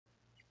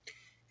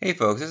Hey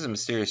folks, this is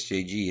Mysterious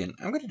JG, and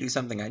I'm going to do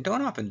something I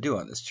don't often do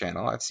on this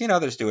channel. I've seen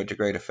others do it to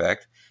great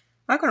effect.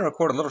 I'm going to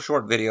record a little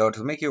short video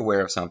to make you aware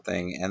of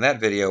something, and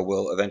that video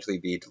will eventually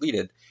be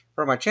deleted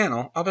from my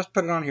channel. I'll just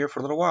put it on here for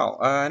a little while.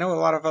 I know a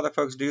lot of other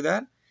folks do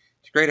that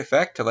to great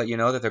effect to let you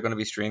know that they're going to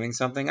be streaming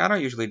something. I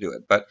don't usually do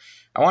it, but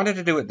I wanted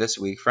to do it this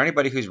week for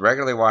anybody who's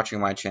regularly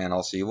watching my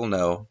channel, so you will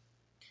know.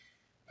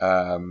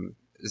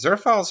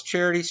 Zerf's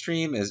charity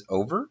stream is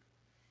over.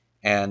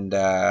 And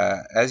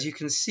as you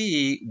can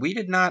see, we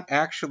did not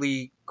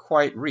actually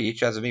quite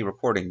reach, as of me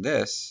recording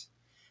this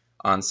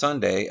on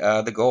Sunday,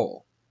 the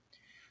goal.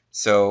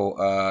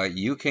 So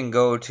you can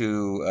go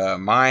to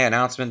my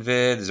announcement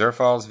vid,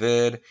 Zerf's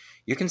vid.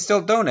 You can still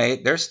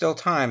donate. There's still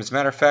time. As a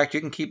matter of fact, you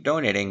can keep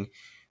donating.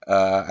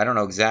 I don't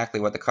know exactly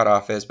what the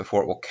cutoff is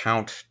before it will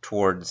count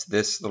towards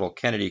this little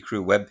Kennedy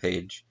Crew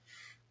webpage.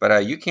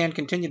 But you can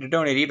continue to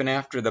donate even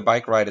after the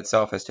bike ride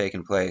itself has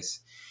taken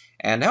place.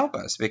 And help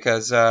us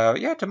because,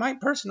 yeah, to my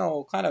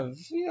personal kind of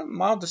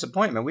mild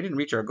disappointment, we didn't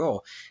reach our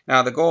goal.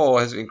 Now, the goal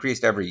has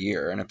increased every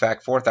year. And in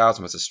fact,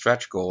 4,000 was a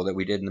stretch goal that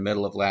we did in the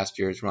middle of last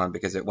year's run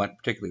because it went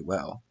particularly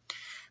well.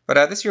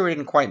 But this year we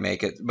didn't quite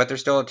make it, but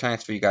there's still a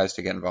chance for you guys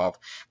to get involved.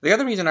 The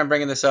other reason I'm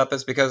bringing this up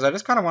is because I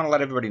just kind of want to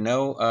let everybody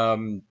know,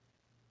 and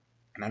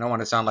I don't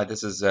want to sound like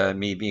this is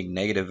me being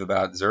negative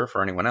about Zerf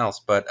or anyone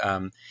else, but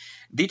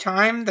the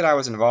time that I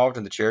was involved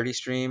in the charity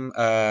stream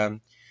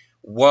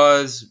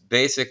was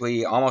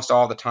basically almost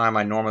all the time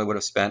I normally would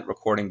have spent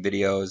recording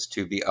videos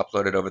to be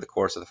uploaded over the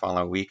course of the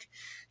following week.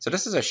 So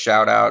this is a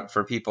shout out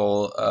for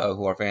people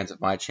who are fans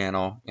of my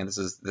channel, and this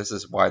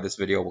is why this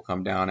video will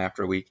come down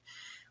after a week.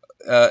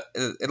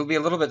 It'll be a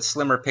little bit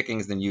slimmer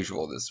pickings than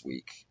usual this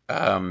week.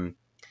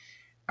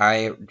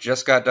 I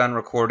just got done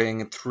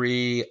recording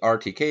 3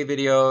 RTK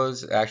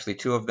videos. Actually,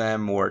 2 of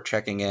them were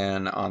checking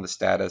in on the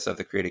status of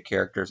the created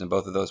characters, and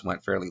both of those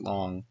went fairly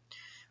long.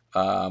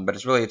 But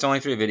it's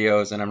only 3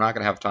 videos, and I'm not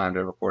going to have time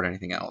to record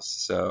anything else.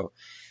 So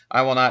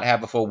I will not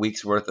have a full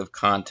week's worth of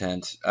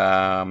content.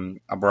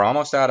 We're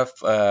almost out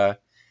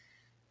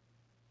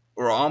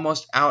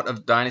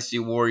of Dynasty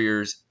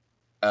Warriors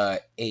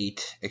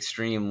 8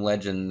 Extreme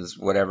Legends,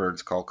 whatever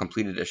it's called,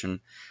 Complete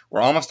Edition.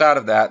 We're almost out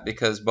of that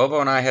because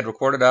Bobo and I had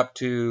recorded up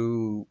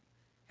to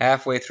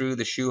halfway through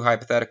the Shu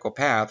Hypothetical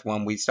Path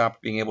when we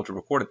stopped being able to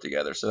record it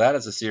together. So that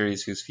is a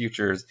series whose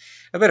future is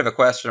a bit of a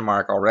question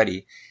mark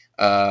already.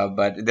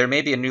 But there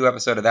may be a new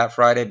episode of that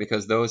Friday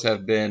because those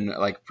have been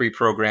like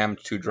pre-programmed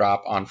to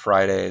drop on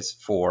Fridays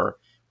for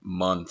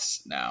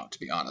months now, to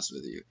be honest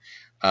with you.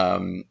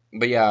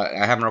 But yeah,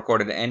 I haven't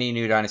recorded any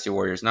new Dynasty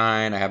Warriors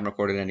 9. I haven't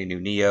recorded any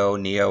new Neo.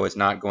 Neo is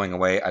not going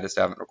away. I just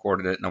haven't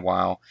recorded it in a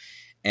while.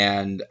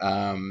 And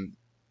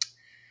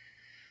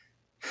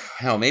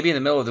hell, maybe in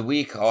the middle of the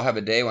week I'll have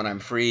a day when I'm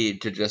free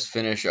to just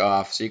finish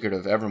off Secret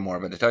of Evermore.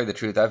 But to tell you the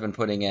truth, I've been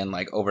putting in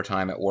like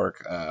overtime at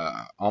work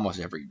almost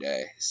every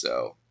day.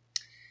 So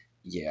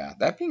yeah,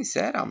 that being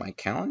said, on my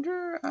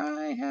calendar,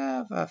 I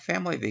have a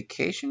family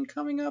vacation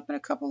coming up in a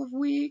couple of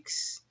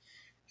weeks.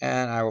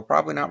 And I will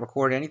probably not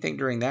record anything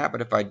during that,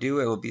 but if I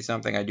do, it will be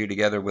something I do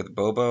together with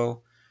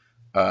Bobo,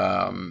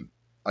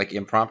 like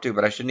impromptu.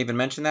 But I shouldn't even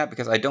mention that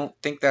because I don't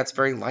think that's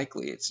very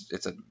likely.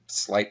 It's a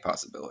slight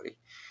possibility.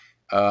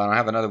 I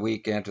have another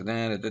week after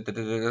that.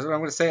 That's what I'm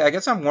going to say. I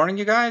guess I'm warning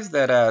you guys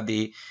that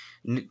the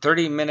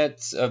 30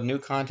 minutes of new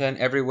content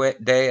every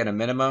day at a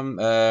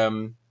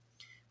minimum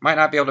might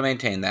not be able to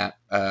maintain that.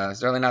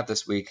 Certainly not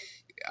this week.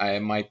 I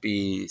might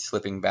be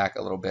slipping back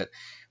a little bit.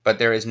 But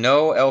there is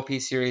no LP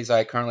series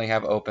I currently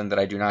have open that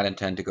I do not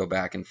intend to go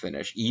back and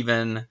finish.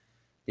 Even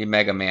the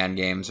Mega Man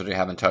games, which I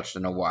haven't touched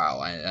in a while,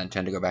 I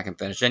intend to go back and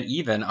finish. And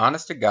even,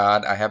 honest to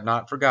God, I have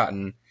not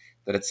forgotten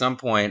that at some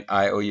point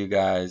I owe you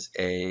guys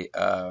a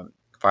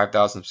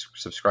 5,000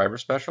 subscriber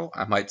special.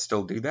 I might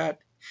still do that.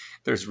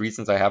 There's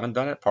reasons I haven't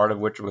done it, part of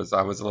which was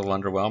I was a little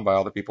underwhelmed by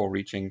all the people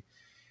reaching.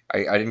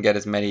 I didn't get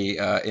as many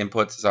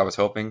inputs as I was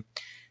hoping.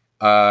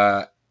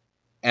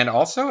 And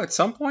also, at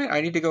some point, I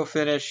need to go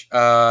finish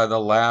the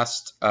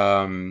last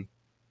Fallout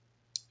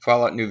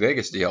New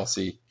Vegas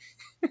DLC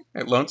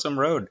at Lonesome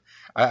Road.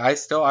 I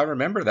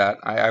remember that.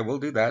 I will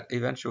do that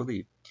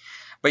eventually.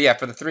 But yeah,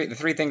 for the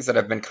three things that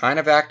have been kind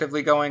of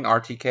actively going,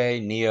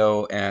 RTK,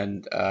 Neo,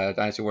 and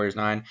Dynasty Warriors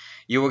 9,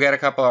 you will get a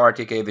couple of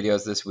RTK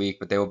videos this week,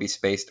 but they will be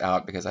spaced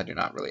out because I do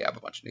not really have a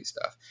bunch of new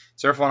stuff.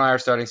 Zerf and I are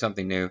starting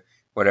something new.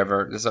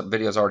 Whatever. This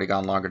video has already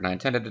gone longer than I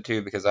intended it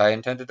to because I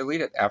intend to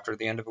delete it after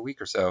the end of a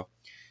week or so.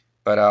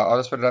 But I'll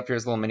just put it up here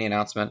as a little mini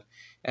announcement.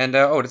 And,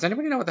 oh, does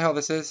anybody know what the hell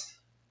this is?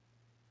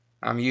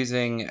 I'm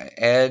using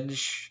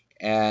Edge,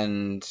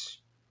 and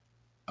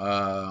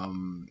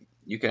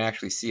you can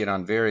actually see it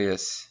on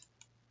various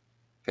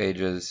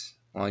pages.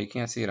 Well, you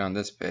can't see it on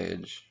this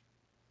page.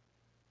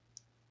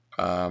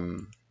 Yeah,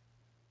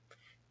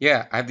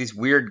 I have these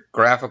weird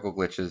graphical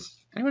glitches.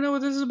 Anyone know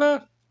what this is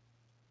about?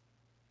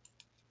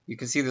 You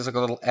can see there's like a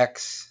little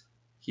X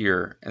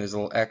here, and there's a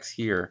little X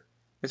here.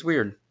 It's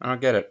weird. I don't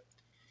get it.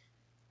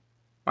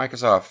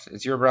 Microsoft,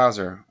 it's your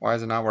browser. Why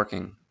is it not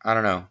working? I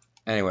don't know.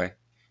 Anyway,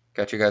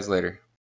 catch you guys later.